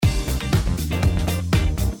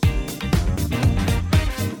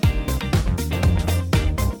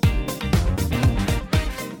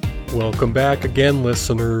Welcome back again,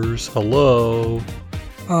 listeners. Hello.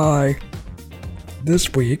 Hi.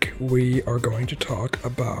 This week we are going to talk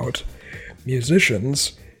about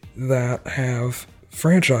musicians that have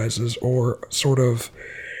franchises or sort of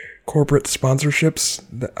corporate sponsorships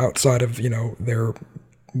outside of, their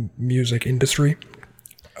music industry.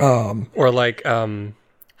 Or like,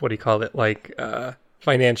 what do you call it? Like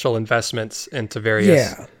financial investments into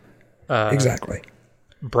various exactly.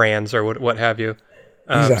 brands or what have you.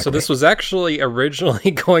 Exactly. So this was actually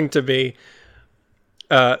originally going to be,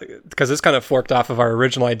 because this kind of forked off of our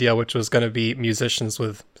original idea, which was going to be musicians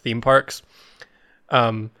with theme parks.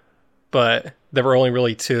 But there were only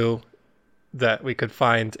really two that we could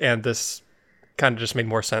find, and this kind of just made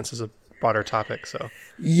more sense as a broader topic. So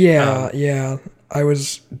yeah. I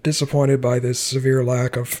was disappointed by this severe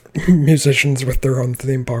lack of musicians with their own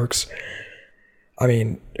theme parks. I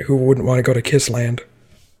mean, who wouldn't want to go to Kissland?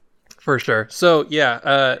 For sure. So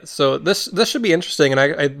so this should be interesting, and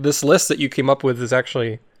I this list that you came up with is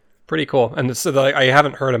actually pretty cool, and I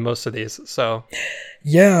haven't heard of most of these. So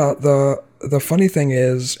yeah, the funny thing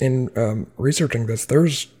is in researching this,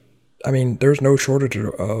 there's no shortage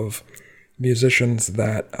of musicians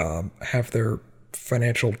that have their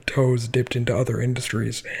financial toes dipped into other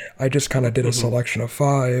industries. I just kind of did a selection of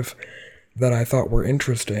 5 that I thought were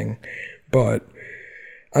interesting, but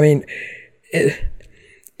I mean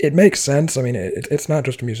it makes sense. I mean, it's not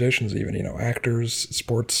just musicians, even, actors,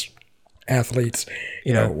 sports athletes.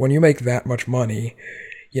 When you make that much money,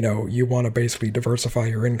 you want to basically diversify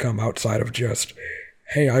your income outside of just,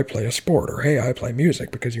 hey, I play a sport, or hey, I play music,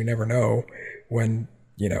 because you never know when,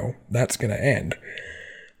 that's going to end.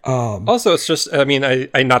 Also, it's just, I mean,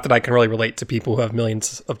 I not that I can really relate to people who have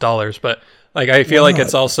millions of dollars, but like, I feel like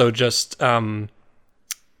it's also just,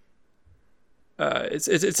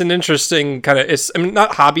 it's an interesting kind of,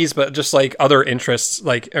 not hobbies, but just like other interests,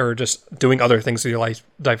 or just doing other things with your life,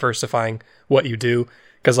 diversifying what you do.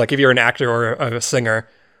 Because like if you're an actor or a singer,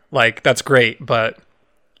 like that's great, but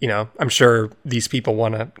I'm sure these people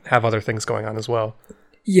want to have other things going on as well.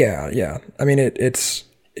 Yeah. I mean, it's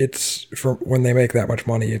for when they make that much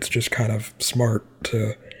money, it's just kind of smart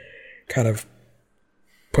to kind of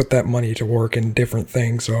put that money to work in different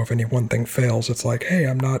things. So if any one thing fails, it's like, hey,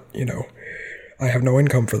 I'm not, I have no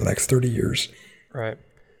income for the next 30 years. Right.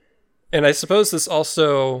 And I suppose this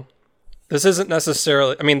isn't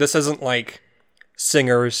necessarily, this isn't like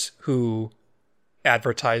singers who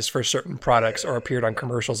advertised for certain products or appeared on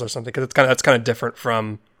commercials or something, because that's kind of different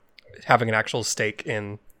from having an actual stake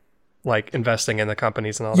in like investing in the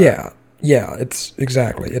companies and all that. Yeah, it's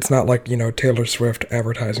exactly. It's not like, Taylor Swift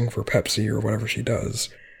advertising for Pepsi or whatever she does.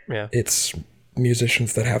 Yeah. It's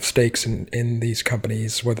musicians that have stakes in these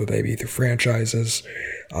companies, whether they be through franchises,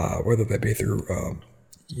 whether they be through,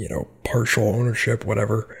 partial ownership,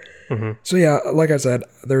 whatever. Mm-hmm. So yeah, like I said,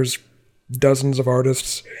 there's dozens of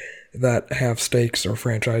artists that have stakes or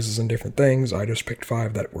franchises in different things. I just picked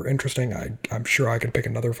 5 that were interesting. I'm sure I can pick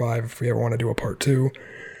another 5 if we ever want to do a part 2.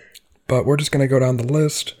 But we're just going to go down the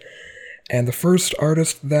list. And the first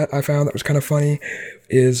artist that I found that was kind of funny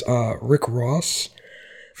is Rick Ross.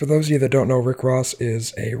 For those of you that don't know, Rick Ross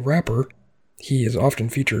is a rapper. He is often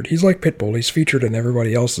featured. He's like Pitbull. He's featured in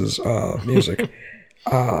everybody else's music.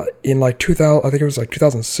 In like 2000, I think it was like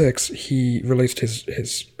 2006, he released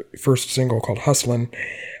his first single called Hustlin',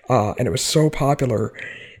 and it was so popular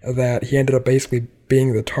that he ended up basically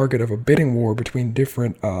being the target of a bidding war between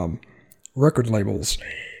different record labels.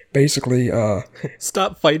 Basically,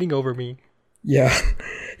 stop fighting over me. Yeah,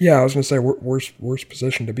 I was gonna say worst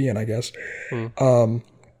position to be in, I guess.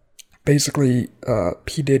 Basically,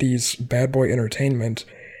 P. Diddy's Bad Boy Entertainment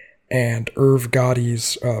and Irv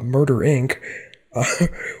Gotti's Murder Inc.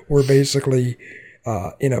 Were basically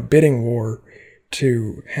in a bidding war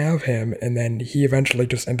to have him, and then he eventually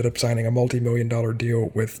just ended up signing a multi-million-dollar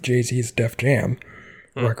deal with Jay-Z's Def Jam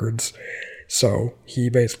Records. So he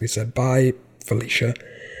basically said bye, Felicia,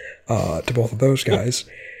 to both of those guys.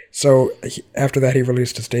 So after that, he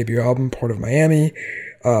released his debut album, Port of Miami,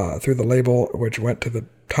 through the label, which went to the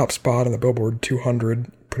top spot on the Billboard 200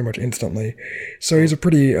 pretty much instantly. So he's a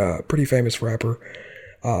pretty famous rapper.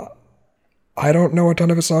 I don't know a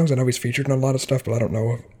ton of his songs. I know he's featured in a lot of stuff, but I don't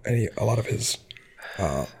know a lot of his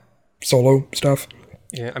solo stuff.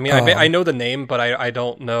 Yeah, I know the name, but I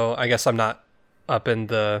don't know. I guess I'm not up in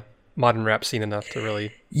the modern rap scene enough to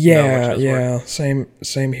really know work.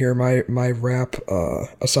 Same here. My rap,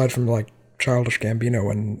 aside from like Childish Gambino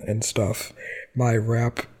and stuff, my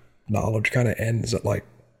rap knowledge kind of ends at like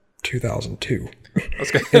 2002. I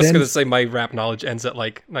was going to say my rap knowledge ends at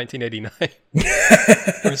like 1989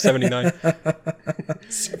 or 79.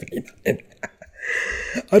 79.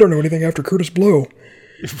 I don't know anything after Curtis Blow.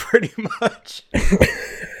 Pretty much.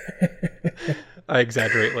 I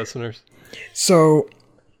exaggerate, listeners. So,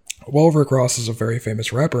 while Rick Ross is a very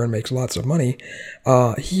famous rapper and makes lots of money,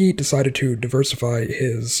 he decided to diversify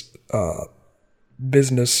his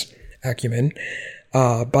business acumen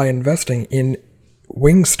by investing in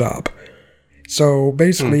Wingstop. So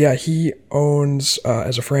basically, yeah, he owns,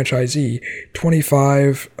 as a franchisee,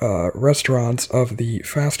 25 restaurants of the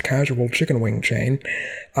fast casual chicken wing chain,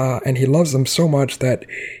 and he loves them so much that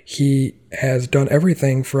he has done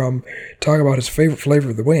everything from talk about his favorite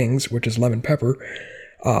flavor of the wings, which is lemon pepper.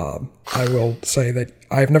 I will say that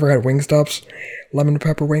I've never had Wingstop's lemon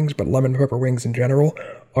pepper wings, but lemon pepper wings in general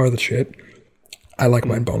are the shit. I like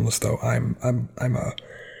mine boneless though. I'm a,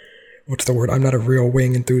 what's the word? I'm not a real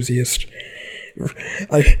wing enthusiast.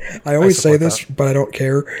 I always say this, but I don't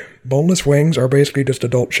care. Boneless wings are basically just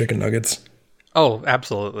adult chicken nuggets. Oh,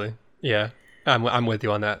 absolutely. Yeah. I'm with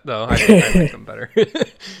you on that, though. I like them better.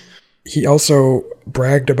 He also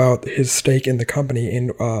bragged about his stake in the company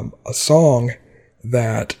in a song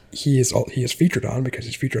that he is featured on, because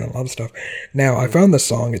he's featured on a lot of stuff. Now, I found this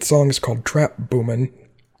song. Its song is called Trap Boomin',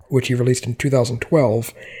 which he released in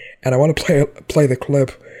 2012, and I want to play the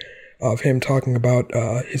clip of him talking about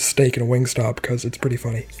his stake in Wingstop, because it's pretty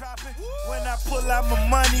funny. When I pull out my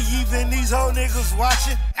money, even these whole niggas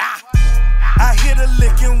watching. I hit a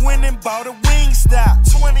lick and went and bought a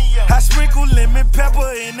Wingstop. 20 I sprinkle lemon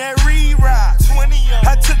pepper in that re-rock. 20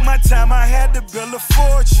 I took my time, I had to build a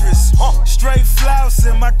fortress. Straight flouse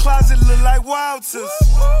in my closet, look like Walters.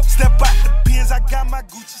 Step out the bins, I got my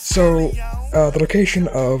Gucci. So, the location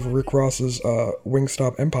of Rick Ross's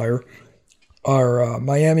Wingstop empire are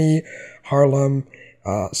Miami, Harlem,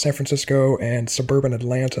 San Francisco, and suburban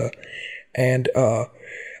Atlanta. And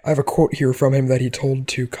I have a quote here from him that he told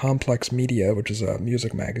to Complex Media, which is a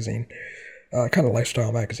music magazine, kind of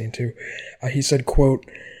lifestyle magazine too. He said, quote,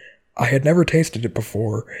 "I had never tasted it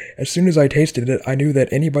before. As soon as I tasted it, I knew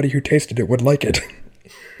that anybody who tasted it would like it."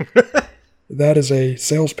 That is a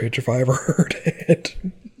sales pitch if I ever heard it.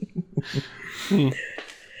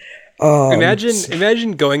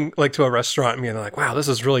 Imagine going like to a restaurant and being like, "Wow, this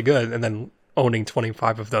is really good," and then owning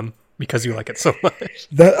 25 of them because you like it so much.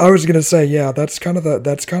 That I was gonna say, yeah, that's kind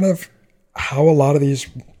of how a lot of these,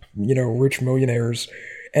 rich millionaires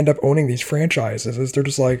end up owning these franchises. Is they're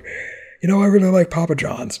just like, I really like Papa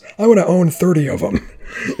John's. I want to own 30 of them.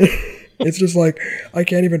 It's just like, I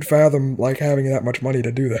can't even fathom like having that much money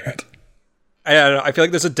to do that. I don't know. I feel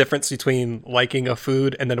like there's a difference between liking a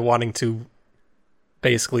food and then wanting to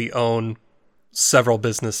basically own several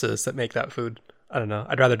businesses that make that food. I don't know.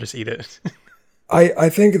 I'd rather just eat it. I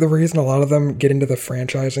think the reason a lot of them get into the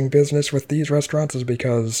franchising business with these restaurants is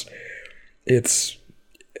because it's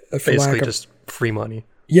basically just free money.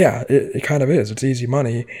 Yeah, it kind of is. It's easy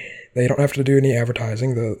money. They don't have to do any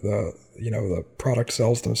advertising. The product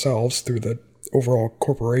sells themselves through the overall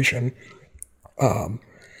corporation.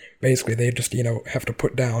 Basically, they just, have to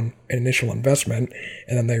put down an initial investment,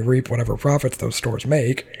 and then they reap whatever profits those stores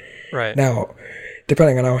make. Right. Now,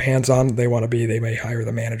 depending on how hands-on they want to be, they may hire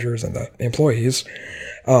the managers and the employees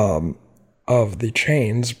of the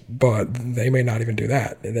chains, but they may not even do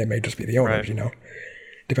that. They may just be the owners, right.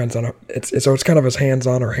 Depends on it's kind of as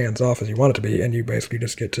hands-on or hands-off as you want it to be, and you basically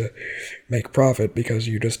just get to make profit because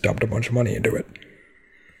you just dumped a bunch of money into it.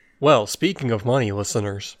 Well, speaking of money,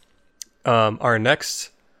 listeners, our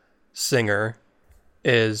next singer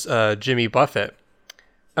is Jimmy Buffett.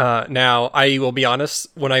 Now, I will be honest,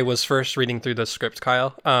 when I was first reading through the script,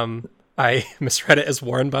 Kyle, I misread it as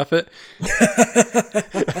Warren Buffett.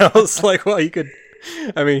 I was like, well,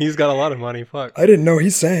 he's got a lot of money, fuck. I didn't know he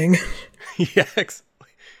sang. Yeah, exactly.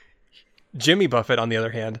 Jimmy Buffett, on the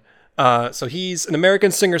other hand, so he's an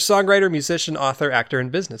American singer-songwriter, musician, author, actor, and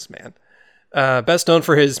businessman. Best known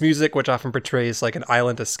for his music, which often portrays like an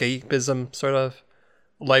island escapism sort of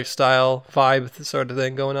lifestyle vibe sort of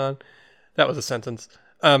thing going on. That was a sentence.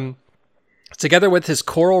 Together with his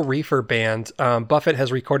Coral Reefer band, Buffett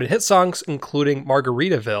has recorded hit songs including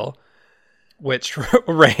Margaritaville, which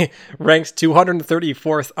ranks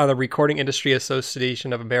 234th on the Recording Industry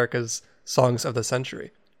Association of America's Songs of the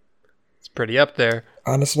Century. It's pretty up there.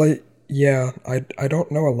 Honestly, yeah, I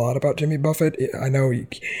don't know a lot about Jimmy Buffett. I know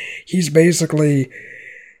he's basically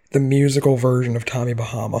the musical version of Tommy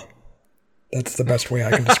Bahama. That's the best way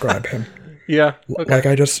I can describe him. Yeah. Okay. Like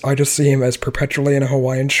I just see him as perpetually in a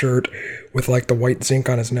Hawaiian shirt with like the white zinc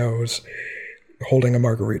on his nose, holding a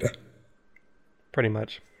margarita. Pretty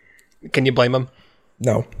much. Can you blame him?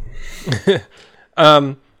 No.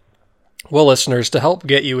 Well, listeners, to help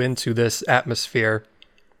get you into this atmosphere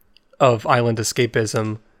of island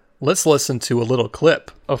escapism, let's listen to a little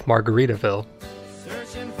clip of Margaritaville.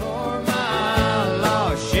 Searching for my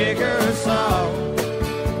lost sugar salt.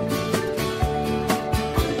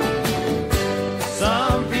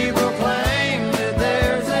 Some people claim that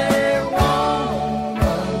there's a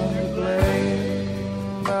woman to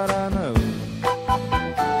blame, but I know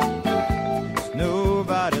it's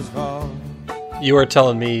nobody's fault. You were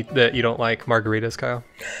telling me that you don't like margaritas, Kyle.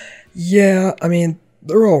 Yeah, I mean,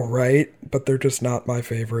 they're all right, but they're just not my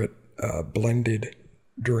favorite blended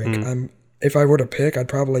drink. If I were to pick, I'd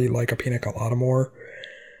probably like a pina colada more.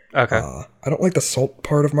 Okay. I don't like the salt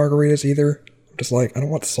part of margaritas either. I'm just like, I don't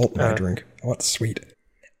want salt in my drink. I want sweet.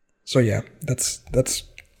 So yeah, that's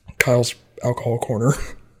Kyle's alcohol corner.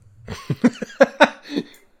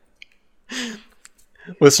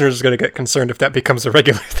 Listeners are going to get concerned if that becomes a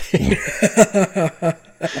regular thing.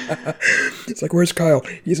 It's like, where's Kyle?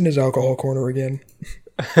 He's in his alcohol corner again.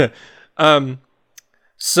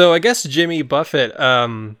 So I guess Jimmy Buffett,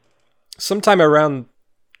 sometime around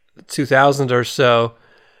 2000 or so,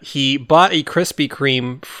 he bought a Krispy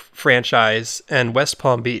Kreme franchise in West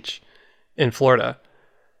Palm Beach in Florida.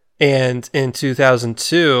 And in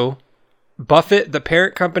 2002, Buffett, the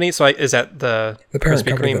parent company, so is that the parent Krispy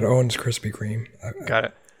company Kreme? that owns Krispy Kreme. Got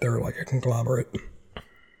it. They're like a conglomerate.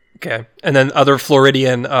 Okay. And then other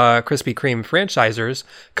Floridian Krispy Kreme franchisors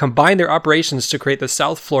combined their operations to create the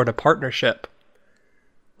South Florida Partnership,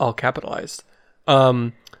 all capitalized,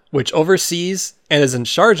 which oversees and is in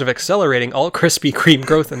charge of accelerating all Krispy Kreme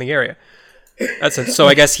growth in the area. That's it. So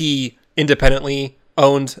I guess he independently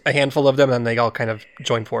owned a handful of them and they all kind of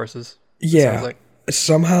joined forces. Yeah. Like.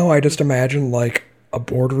 Somehow I just imagine like a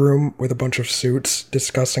boardroom with a bunch of suits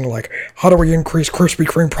discussing like, how do we increase Krispy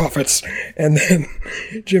Kreme profits? And then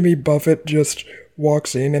Jimmy Buffett just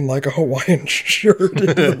walks in like a Hawaiian shirt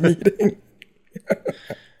into the meeting.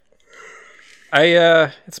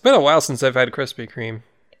 It's been a while since I've had Krispy Kreme.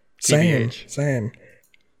 TBH. Same.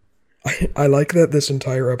 I like that this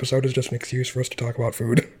entire episode is just an excuse for us to talk about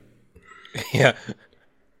food. Yeah.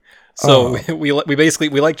 So we basically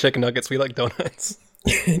like chicken nuggets. We like donuts.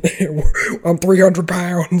 I'm 300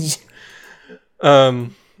 pounds.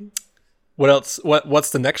 What else?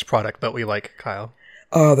 What's the next product that we like, Kyle?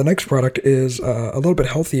 The next product is a little bit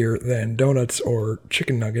healthier than donuts or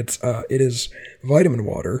chicken nuggets. It is vitamin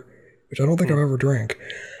water, which I don't think I've ever drank.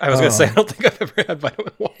 I was going to say, I don't think I've ever had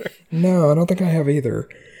vitamin water. No, I don't think I have either.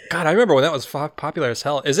 God, I remember when that was popular as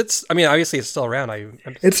hell. Is it? I mean, obviously it's still around.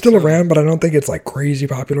 It's still around, but I don't think it's like crazy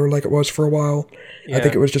popular like it was for a while. Yeah. I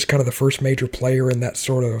think it was just kind of the first major player in that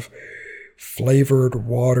sort of flavored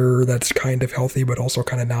water that's kind of healthy but also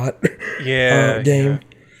kind of not game.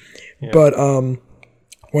 Yeah. But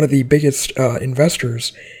one of the biggest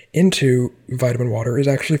investors into vitamin water is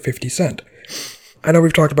actually 50 Cent. I know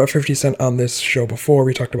we've talked about 50 Cent on this show before.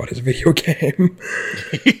 We talked about his video game.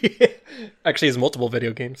 Actually, his multiple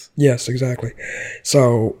video games. Yes, exactly.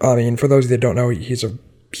 So, I mean, for those that don't know, he's a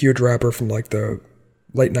huge rapper from like the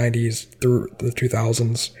late 90s through the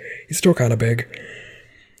 2000s. He's still kind of big.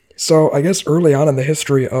 So, I guess early on in the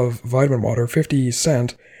history of vitamin water, 50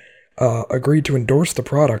 Cent agreed to endorse the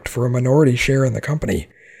product for a minority share in the company.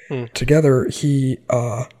 Together, he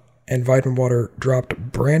and Vitamin Water dropped a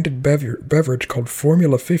branded beverage called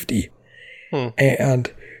Formula 50.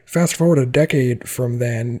 And fast forward a decade from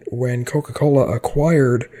then, when Coca-Cola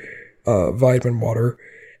acquired Vitamin Water,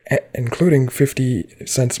 including 50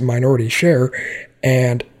 Cent's minority share,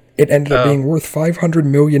 and it ended up being worth $500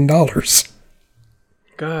 million.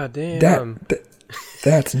 God damn.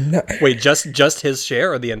 That's wait, just his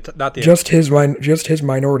share or not the just his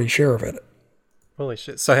minority share of it. Holy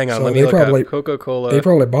shit! So hang on, So let me look up Coca-Cola. They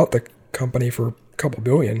probably bought the company for a couple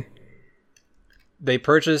billion. They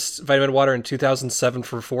purchased Vitamin Water in 2007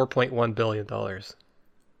 for $4.1 billion.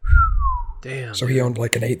 Damn. So he owned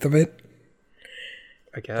like an eighth of it.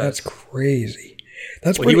 I guess That's crazy.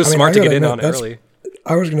 That's he was smart to get in on it that's- early.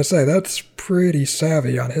 I was gonna say that's pretty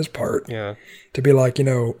savvy on his part. Yeah. To be like,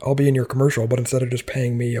 I'll be in your commercial, but instead of just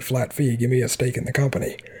paying me a flat fee, give me a stake in the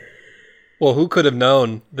company. Well, who could have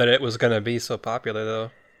known that it was going to be so popular, though?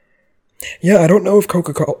 Yeah, I don't know if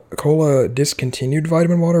Coca-Cola discontinued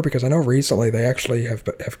Vitamin Water, because I know recently they actually have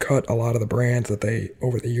cut a lot of the brands that they,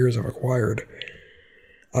 over the years, have acquired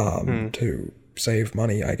to save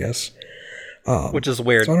money, I guess. Which is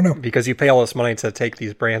weird. So I don't know. Because you pay all this money to take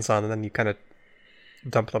these brands on, and then you kind of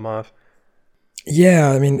dump them off. Yeah,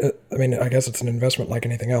 I mean, I guess it's an investment like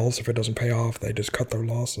anything else. If it doesn't pay off, they just cut their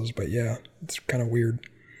losses. But yeah, it's kind of weird.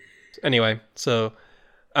 Anyway, so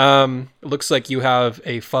it looks like you have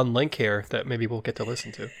a fun link here that maybe we'll get to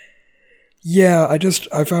listen to. Yeah,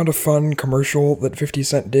 I found a fun commercial that 50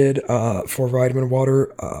 Cent did for vitamin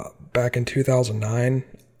water back in 2009,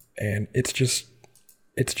 and it's just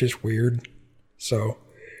weird. So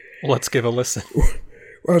Let's give a listen.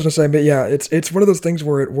 I was gonna say, but yeah, it's one of those things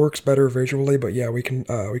where it works better visually. But yeah, we can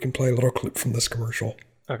play a little clip from this commercial.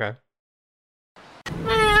 Okay.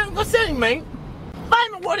 Man, what's that, man?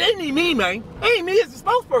 Vitamin water, they need me, man. They need me as a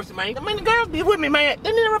spokesperson, man. I mean, the girls be with me, man.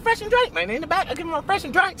 They need a refreshing drink, man. They in the back, I give them a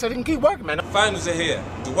refreshing drink so they can keep working, man. Finals are here.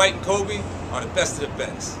 Dwight and Kobe are the best of the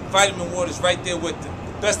best. Vitamin water's right there with them.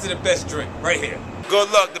 The best of the best drink, right here.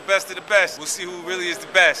 Good luck, the best of the best. We'll see who really is the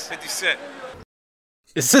best. 50 Cent.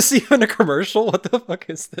 Is this even a commercial? What the fuck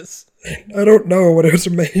is this? I don't know, but it was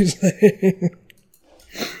amazing.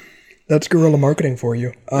 That's guerrilla marketing for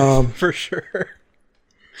you. For sure.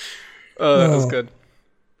 That was good.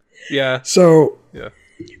 Yeah. So, Yeah.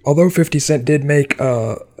 although 50 Cent did make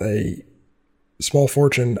a small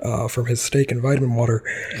fortune from his stake in vitamin water,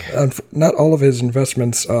 not all of his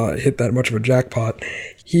investments hit that much of a jackpot.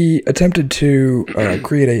 He attempted to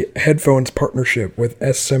create a headphones partnership with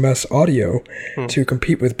SMS Audio to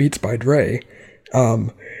compete with Beats by Dre,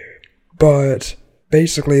 but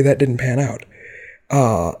basically that didn't pan out,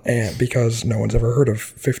 and because no one's ever heard of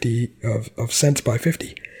 50 of Cents by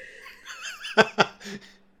 50.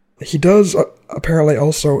 He does apparently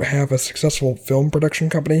also have a successful film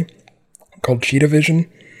production company called Cheetah Vision,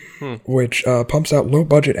 which pumps out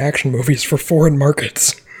low-budget action movies for foreign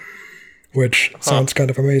markets, which sounds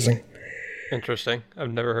kind of amazing. Interesting.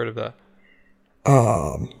 I've never heard of that.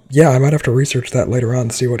 Yeah, I might have to research that later on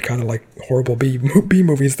and see what kind of like horrible B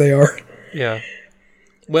movies they are. Yeah.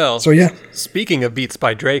 Well, So yeah, speaking of Beats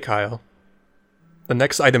by Dre, Kyle, the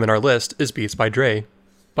next item in our list is Beats by Dre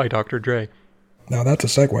by Dr. Dre. now that's a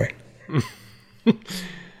segue.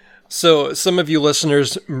 So some of you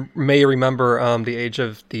listeners may remember the age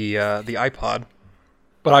of the iPod,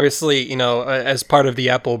 but obviously, you know, as part of the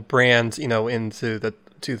Apple brand, you know, into the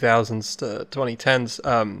 2000s to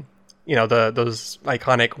 2010s, you know, those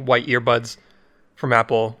iconic white earbuds from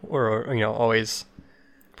Apple were, you know, always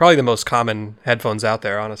probably the most common headphones out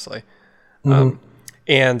there, honestly. So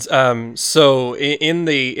in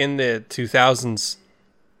the 2000s,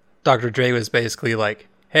 Dr. Dre was basically like,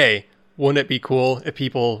 hey, wouldn't it be cool if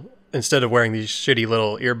people, instead of wearing these shitty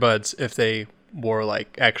little earbuds, if they wore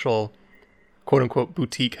like actual quote unquote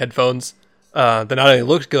boutique headphones that not only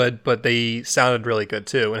looked good, but they sounded really good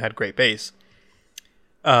too and had great bass.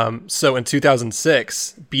 So in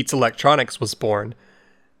 2006, Beats Electronics was born.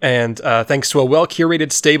 And thanks to a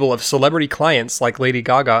well-curated stable of celebrity clients like Lady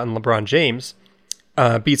Gaga and LeBron James,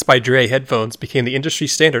 Beats by Dre headphones became the industry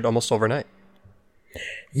standard almost overnight.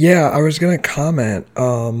 Yeah, I was gonna comment.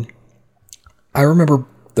 I remember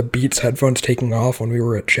the Beats headphones taking off when we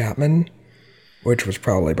were at Chapman, which was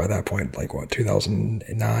probably by that point, like,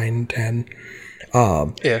 2009, 10?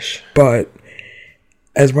 Ish. But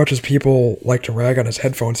as much as people like to rag on his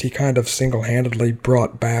headphones, he kind of single-handedly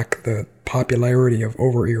brought back the popularity of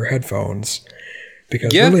over-ear headphones.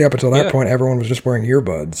 Because really up until that point, everyone was just wearing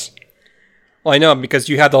earbuds. Well, I know, because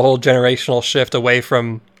you had the whole generational shift away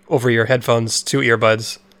from over-ear headphones to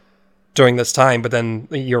earbuds during this time, but then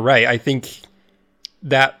you're right. I think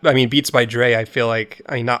Beats by Dre, I feel like,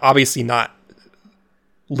 obviously not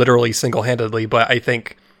literally single-handedly, but I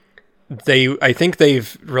think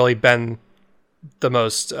they've really been the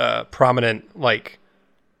most prominent, like,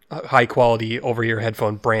 high-quality over-ear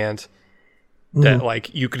headphone brand that,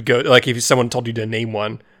 like, you could go, like, if someone told you to name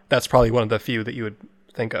one, that's probably one of the few that you would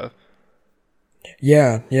think of.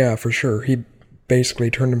 Yeah, for sure. He basically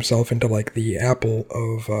turned himself into like the Apple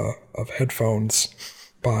of headphones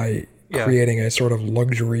by creating a sort of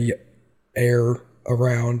luxury air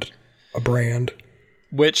around a brand.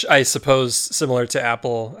 Which I suppose, similar to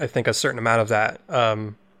Apple, I think a certain amount of that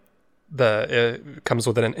it comes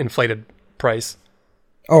with an inflated price.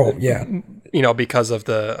 Oh yeah, you know, because of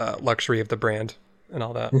the luxury of the brand and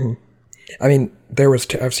all that. Mm-hmm. I mean,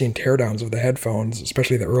 I've seen teardowns of the headphones,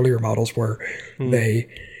 especially the earlier models, where they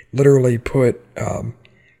literally put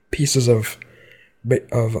pieces of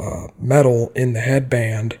metal in the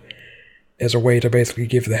headband as a way to basically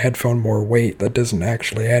give the headphone more weight that doesn't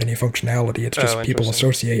actually add any functionality. It's just people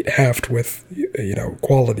associate heft with, you know,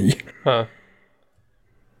 quality. Huh.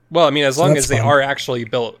 Well, I mean, as long as they are actually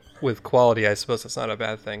built with quality, I suppose it's not a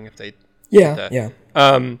bad thing if they do that. Yeah.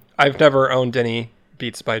 I've never owned any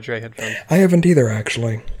Beats by Dre headphones. I haven't either,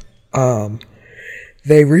 actually.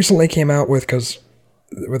 They recently came out with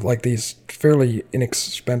like these fairly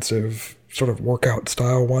inexpensive sort of workout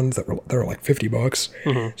style ones that were like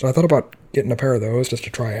 $50. So I thought about getting a pair of those just to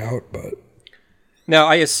try out, but now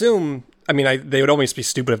I assume I mean, they would almost be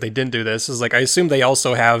stupid if they didn't do this. Is like I assume they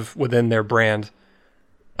also have within their brand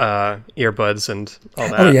earbuds and all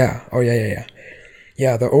that. Oh yeah.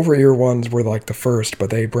 Yeah, the over-ear ones were like the first, but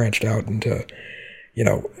they branched out into,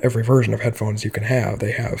 every version of headphones you can have.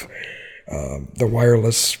 They have the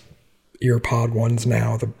wireless earpod ones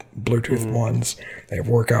now, the Bluetooth ones. They have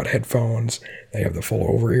workout headphones. They have the full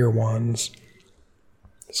over-ear ones.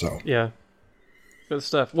 So yeah, good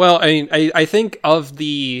stuff. Well, I mean, I think of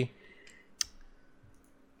the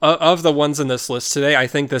ones in this list today, I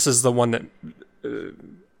think this is the one that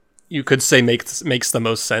you could say makes the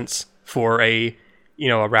most sense for a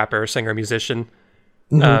rapper, singer, musician.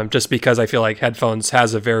 Just because I feel like headphones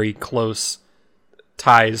has a very close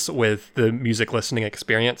ties with the music listening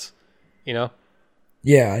experience.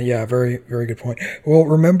 Yeah, very, very good point. Well,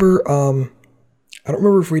 remember, I don't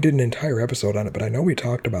remember if we did an entire episode on it, but I know we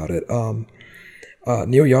talked about it.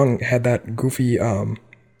 Neil Young had that goofy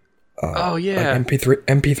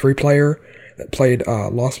MP3 player that played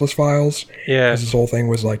lossless files. Yeah. His whole thing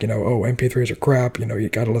was like, MP3s are crap, you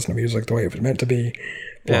gotta listen to music the way it was meant to be,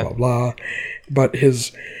 blah, blah. But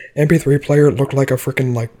his MP3 player looked like a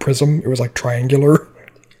freaking like prism. It was like triangular.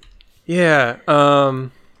 Yeah.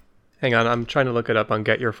 Hang on, I'm trying to look it up on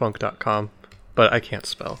getyourfunk.com, but I can't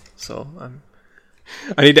spell, so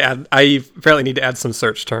I apparently need to add some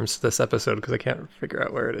search terms to this episode because I can't figure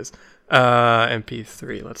out where it is.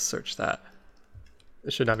 MP3, let's search that.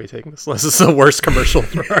 It should not be taking this list. This is the worst commercial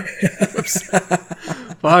for our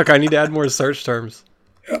Fuck, I need to add more search terms.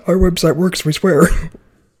 Our website works, we swear.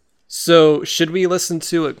 So, should we listen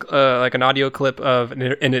to like an audio clip of an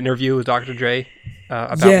interview with Dr. Dre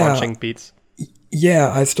about launching Beats?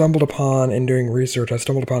 Yeah, in doing research, I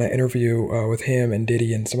stumbled upon an interview with him and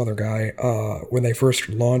Diddy and some other guy when they first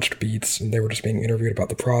launched Beats, and they were just being interviewed about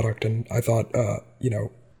the product, and I thought,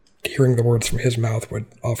 hearing the words from his mouth would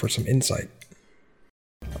offer some insight.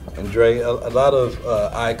 And Dre, a lot of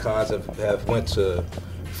icons have went to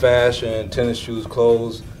fashion, tennis shoes,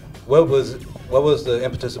 clothes. What was the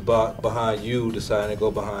impetus behind you deciding to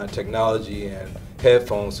go behind technology and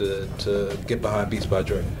headphones to get behind Beats by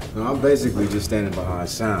Dre? No, I'm basically just standing behind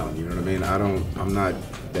sound, you know what I mean? I'm not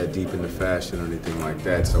that deep into fashion or anything like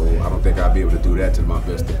that, so I don't think I'll be able to do that to my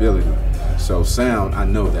best ability. So sound, I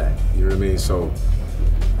know that, you know what I mean? So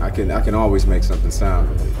I can always make something sound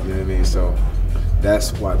with it, you know what I mean? So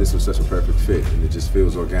that's why this was such a perfect fit, and it just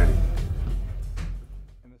feels organic.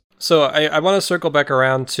 So I want to circle back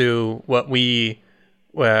around to what when we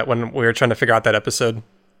were trying to figure out that episode.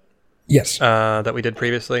 Yes. That we did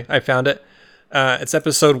previously. I found it. It's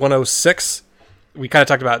episode 106. We kind of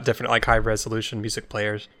talked about different like high resolution music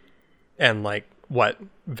players and like what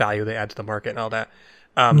value they add to the market and all that.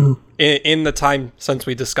 In the time since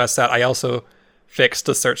we discussed that, I also fixed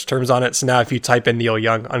the search terms on it. So now if you type in Neil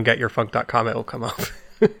Young on getyourfunk.com, it will come up.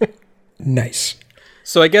 Nice.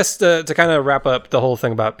 So I guess to kind of wrap up the whole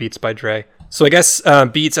thing about Beats by Dre. So I guess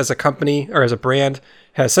Beats as a company or as a brand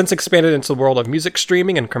has since expanded into the world of music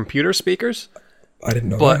streaming and computer speakers. I didn't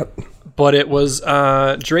know that. But it was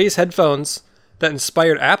Dre's headphones that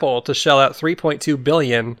inspired Apple to shell out $3.2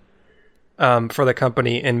 billion for the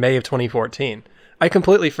company in May of 2014. I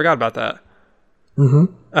completely forgot about that. Mm-hmm.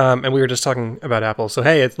 And we were just talking about Apple. So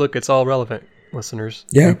hey, it's all relevant, listeners.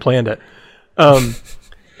 Yeah. We planned it.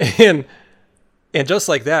 And just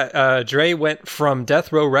like that, Dre went from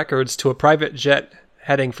Death Row Records to a private jet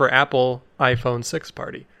heading for Apple iPhone 6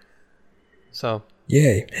 party. So.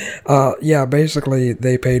 Yay. Yeah, basically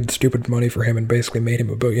they paid stupid money for him and basically made him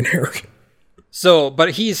a billionaire. So,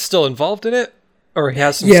 but he's still involved in it? Or he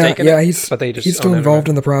has some stake in it? He's still involved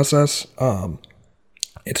in the process.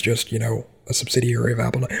 It's just, a subsidiary of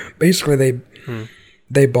Apple. Basically,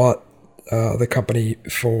 they bought the company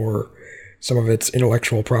for some of its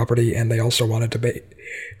intellectual property, and they also wanted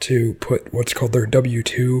to put what's called their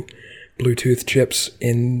W2 Bluetooth chips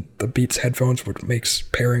in the Beats headphones, which makes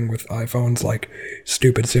pairing with iPhones like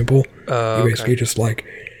stupid simple. You basically just like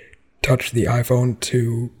touch the iPhone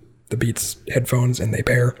to the Beats headphones and they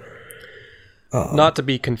pair. Not to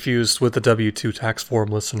be confused with the W2 tax form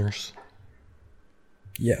listeners.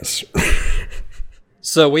 Yes.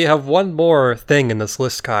 So we have one more thing in this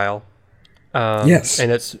list, Kyle. Yes.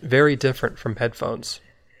 And it's very different from headphones.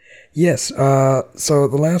 Yes. So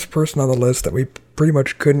the last person on the list that we pretty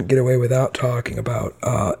much couldn't get away without talking about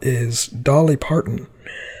is Dolly Parton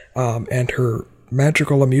and her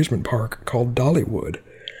magical amusement park called Dollywood.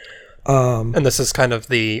 And this is kind of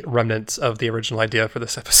the remnants of the original idea for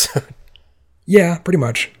this episode. Yeah, pretty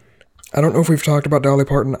much. I don't know if we've talked about Dolly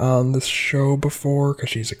Parton on this show before, because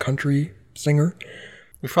she's a country singer.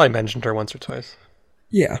 We've probably mentioned her once or twice.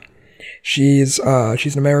 Yeah. She's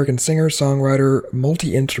an American singer, songwriter,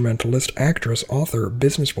 multi-instrumentalist, actress, author,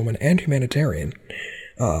 businesswoman, and humanitarian,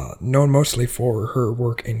 known mostly for her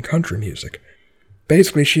work in country music.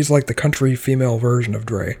 Basically, she's like the country female version of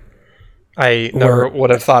Dre. I never would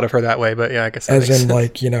have thought of her that way, but yeah, I guess that as makes in, sense.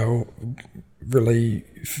 like, you know, really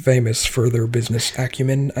famous for their business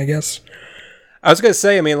acumen, I guess. I was gonna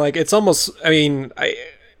say, I mean, like, it's almost, I mean,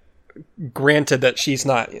 granted that she's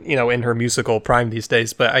not, you know, in her musical prime these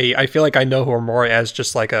days, but I feel like I know her more as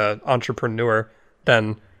just like a entrepreneur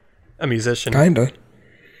than a musician. Kinda.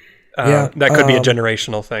 Yeah, that could be a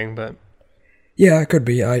generational thing, but yeah, it could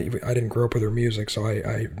be. I didn't grow up with her music, so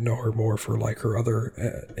I know her more for like her other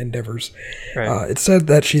endeavors. right. It said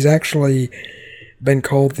that she's actually been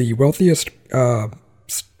called the wealthiest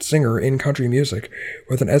singer in country music,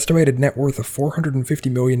 with an estimated net worth of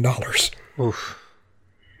 $450 million. Oof.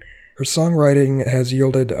 Her songwriting has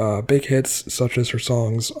yielded big hits, such as her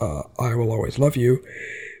songs I Will Always Love You,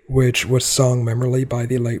 which was sung memorably by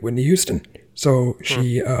the late Whitney Houston. So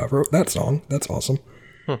she wrote that song. That's awesome.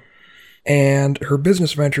 And her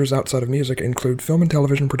business ventures outside of music include film and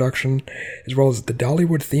television production, as well as the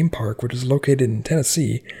Dollywood theme park, which is located in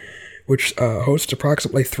Tennessee, which hosts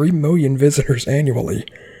approximately 3 million visitors annually.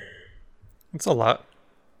 That's a lot.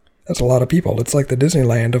 That's a lot of people. It's like the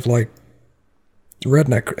Disneyland of, like,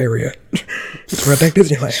 redneck area. It's redneck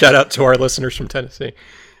Disneyland. Shout out to our listeners from Tennessee.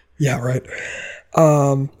 Yeah, right.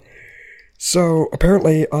 So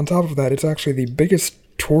apparently, on top of that, it's actually the biggest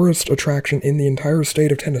tourist attraction in the entire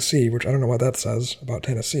state of Tennessee, which I don't know what that says about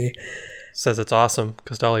Tennessee. Says it's awesome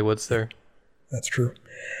because Dollywood's there. That's true.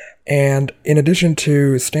 And in addition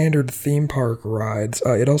to standard theme park rides,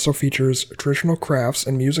 it also features traditional crafts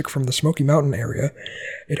and music from the Smoky Mountain area.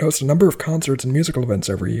 It hosts a number of concerts and musical events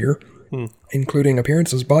every year, including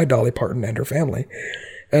appearances by Dolly Parton and her family,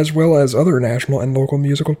 as well as other national and local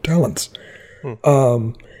musical talents.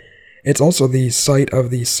 It's also the site of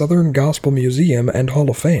the Southern Gospel Museum and Hall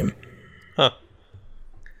of Fame. Huh.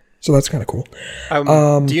 So that's kind of cool.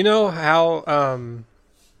 Do you know how,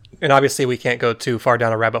 and obviously we can't go too far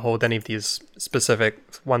down a rabbit hole with any of these specific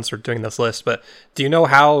ones for doing this list, but do you know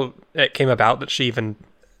how it came about that she even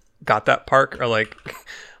got that park? Or like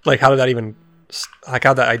how did that even, like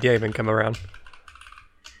how that idea even come around?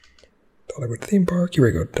 Dollywood theme park. Here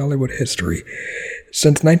we go. Dollywood history.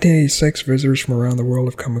 Since 1986, visitors from around the world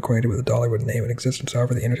have come acquainted with the Dollywood name and existence.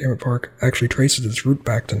 However, the entertainment park actually traces its root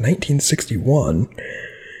back to 1961,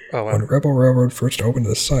 when Rebel Railroad first opened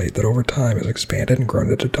the site that over time has expanded and grown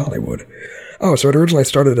into Dollywood. Oh, so it originally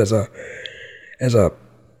started as a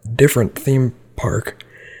different theme park.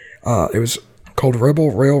 It was called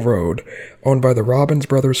Rebel Railroad, owned by the Robbins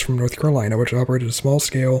brothers from North Carolina, which operated a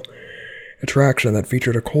small-scale attraction that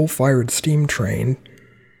featured a coal-fired steam train,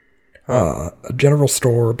 a general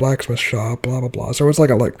store, blacksmith shop, blah blah blah. So it was like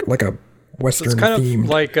a Western it's kind themed, of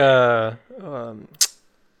like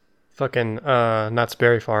fucking Knott's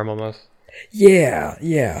Berry Farm almost.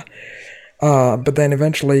 Yeah. But then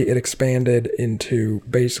eventually it expanded into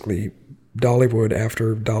basically Dollywood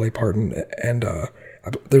after Dolly Parton, and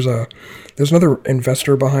there's another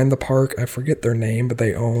investor behind the park. I forget their name, but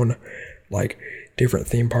they own like different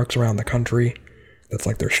theme parks around the country. That's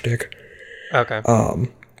like their shtick. Okay.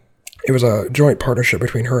 It was a joint partnership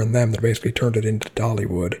between her and them that basically turned it into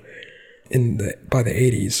Dollywood by the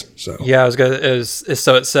 80s. So yeah, I was gonna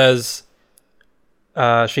so it says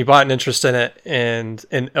she bought an interest in it, and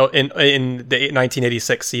in the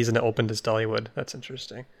 1986 season it opened as Dollywood. That's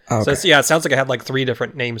interesting. Okay. So it sounds like it had like 3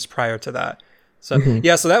 different names prior to that. So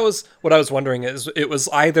yeah, so that was what I was wondering, is it was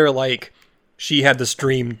either like she had this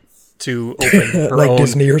dream to open her like own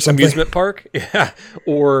Disney or something. amusement park, yeah,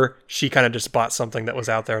 or she kind of just bought something that was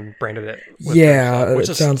out there and branded it. With Yeah, her, which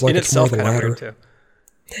it is sounds like in it's more itself the kind of latter. weird too.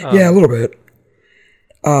 Yeah, a little bit.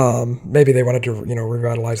 Maybe they wanted to,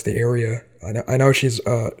 revitalize the area. I know she's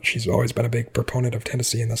always been a big proponent of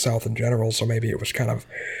Tennessee and the South in general, so maybe it was kind of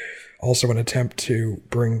also an attempt to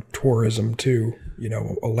bring tourism to,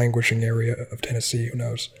 a languishing area of Tennessee. Who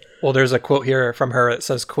knows? Well, there's a quote here from her. It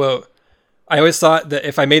says, quote, "I always thought that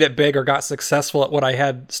if I made it big or got successful at what I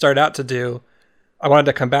had started out to do, I wanted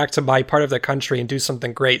to come back to my part of the country and do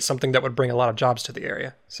something great, something that would bring a lot of jobs to the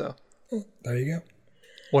area." So there you go.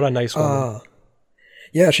 What a nice woman.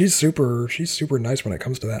 Yeah, she's super nice when it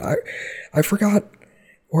comes to that. I forgot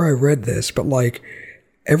where I read this, but like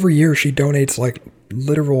every year she donates like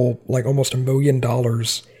literal like almost $1 million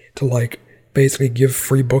to like basically give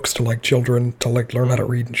free books to like children to like learn how to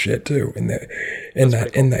read and shit too in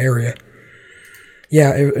the area.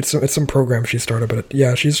 Yeah, it's some program she started, but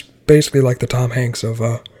yeah, she's basically like the Tom Hanks of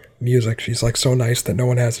music. She's like so nice that no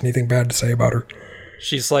one has anything bad to say about her.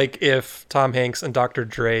 She's like if Tom Hanks and Dr.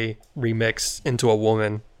 Dre remixed into a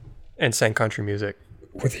woman and sang country music.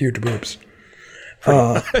 With huge boobs.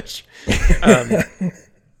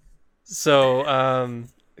 So,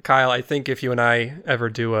 Kyle, I think if you and I ever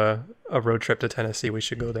do a road trip to Tennessee, we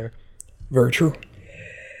should go there. Very true.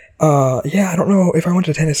 Yeah, I don't know if I went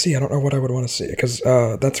to Tennessee. I don't know what I would want to see because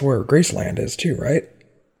that's where Graceland is too, right?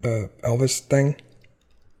 The Elvis thing.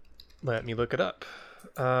 Let me look it up.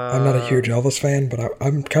 I'm not a huge Elvis fan, but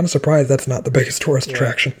I'm kind of surprised that's not the biggest tourist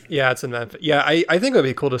attraction. Yeah, it's in Memphis. Yeah, I think it would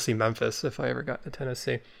be cool to see Memphis if I ever got to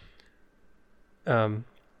Tennessee. Yeah,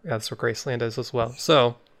 that's where Graceland is as well.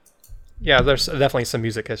 So, yeah, there's definitely some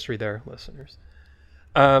music history there, listeners.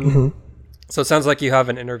 So it sounds like you have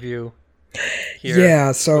an interview here.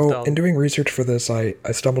 Yeah, so in doing research for this, I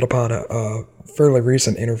stumbled upon a fairly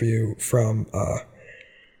recent interview from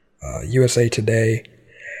USA Today,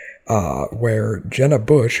 where Jenna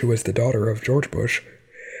Bush, who is the daughter of George Bush,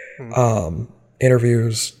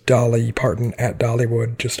 interviews Dolly Parton at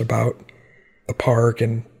Dollywood just about the park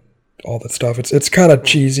and all that stuff. It's kind of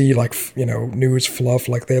cheesy, like, you know, news fluff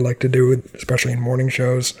like they like to do, especially in morning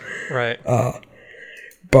shows. Right.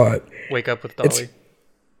 But Wake Up with Dolly.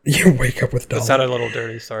 You wake up with Dolly. That sounded a little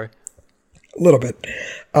dirty, sorry. A little bit.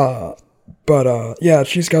 But yeah,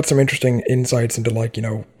 she's got some interesting insights into, like, you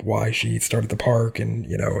know, why she started the park, and,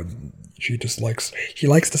 you know, she likes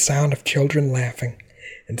the sound of children laughing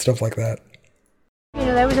and stuff like that. You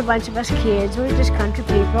know, there was a bunch of us kids. We were just country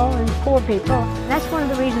people and poor people. That's one of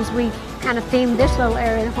the reasons we kind of themed this little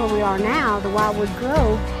area where we are now, the Wildwood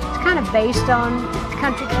Grove. It's kind of based on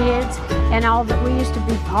country kids and all that we used to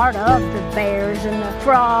be part of, the bears and the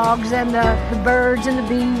frogs and the birds and the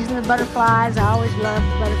bees and the butterflies. I always loved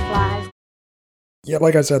the butterflies. Yeah,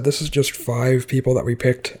 like I said, this is just 5 people that we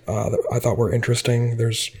picked that I thought were interesting.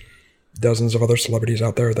 There's dozens of other celebrities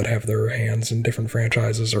out there that have their hands in different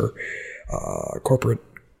franchises or corporate,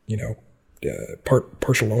 you know,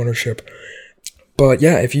 partial ownership. But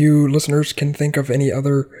yeah, if you listeners can think of any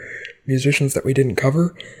other musicians that we didn't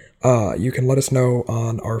cover, you can let us know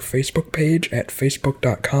on our Facebook page at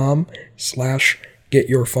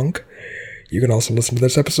facebook.com/getyourfunk. You can also listen to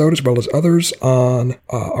this episode as well as others on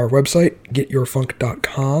our website,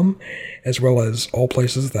 getyourfunk.com, as well as all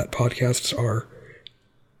places that podcasts are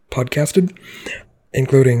podcasted,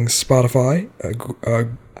 including Spotify.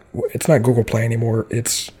 It's not Google Play anymore.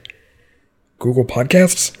 It's Google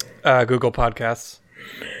Podcasts. Google Podcasts.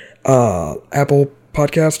 Apple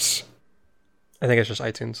Podcasts. I think it's just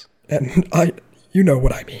iTunes. And you know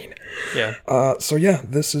what I mean. Yeah. So yeah,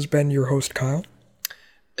 this has been your host, Kyle.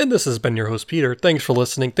 And this has been your host, Peter. Thanks for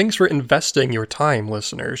listening. Thanks for investing your time,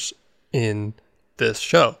 listeners, in this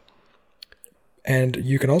show. And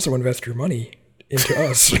you can also invest your money into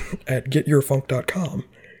us at getyourfunk.com.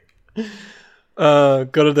 Go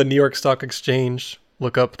to the New York Stock Exchange,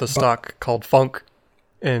 look up the stock called Funk,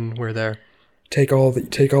 and we're there. Take all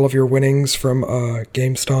of your winnings from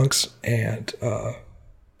Game Stonks and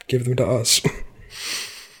give them to us.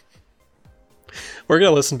 We're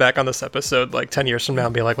going to listen back on this episode like 10 years from now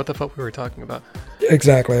and be like, what the fuck we were talking about?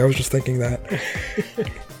 Exactly. I was just thinking that.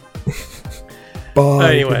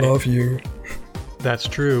 Bye. Anyway. We love you. That's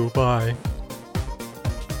true. Bye.